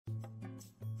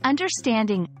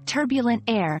Understanding Turbulent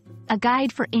Air, a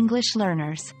guide for English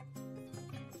learners.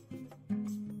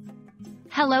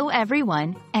 Hello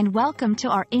everyone, and welcome to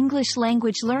our English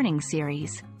language learning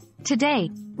series. Today,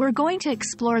 we're going to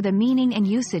explore the meaning and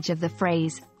usage of the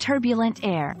phrase, turbulent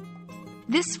air.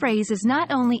 This phrase is not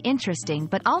only interesting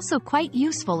but also quite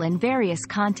useful in various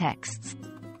contexts.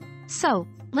 So,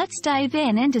 let's dive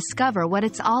in and discover what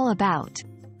it's all about.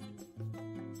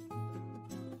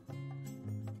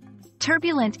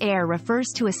 Turbulent air refers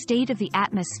to a state of the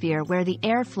atmosphere where the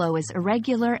airflow is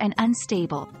irregular and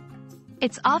unstable.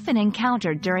 It's often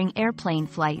encountered during airplane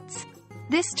flights.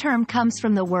 This term comes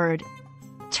from the word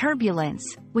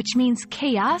turbulence, which means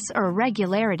chaos or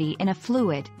irregularity in a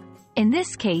fluid, in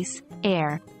this case,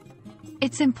 air.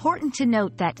 It's important to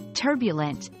note that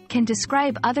turbulent can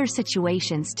describe other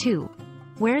situations too,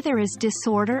 where there is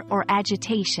disorder or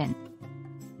agitation.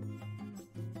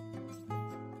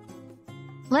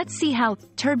 Let's see how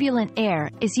turbulent air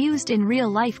is used in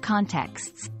real-life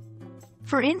contexts.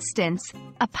 For instance,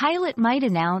 a pilot might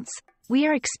announce, "We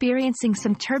are experiencing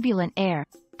some turbulent air.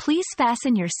 Please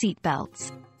fasten your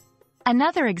seatbelts."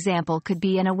 Another example could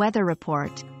be in a weather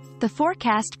report. The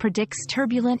forecast predicts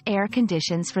turbulent air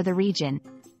conditions for the region.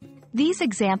 These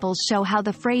examples show how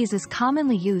the phrase is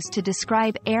commonly used to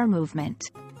describe air movement.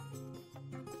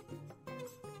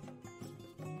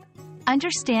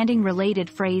 Understanding related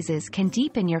phrases can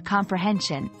deepen your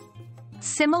comprehension.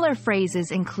 Similar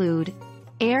phrases include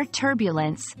air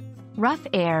turbulence, rough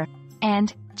air,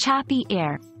 and choppy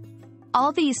air.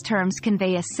 All these terms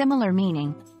convey a similar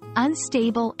meaning: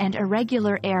 unstable and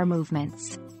irregular air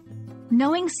movements.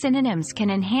 Knowing synonyms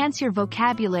can enhance your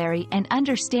vocabulary and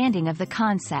understanding of the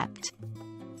concept.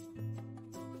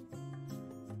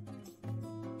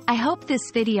 I hope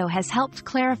this video has helped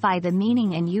clarify the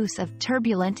meaning and use of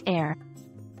turbulent air.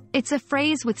 It's a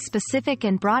phrase with specific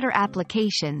and broader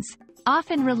applications,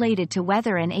 often related to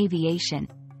weather and aviation.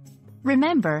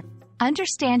 Remember,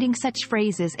 understanding such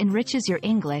phrases enriches your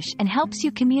English and helps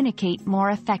you communicate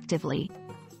more effectively.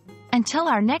 Until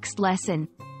our next lesson,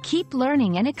 keep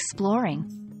learning and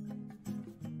exploring.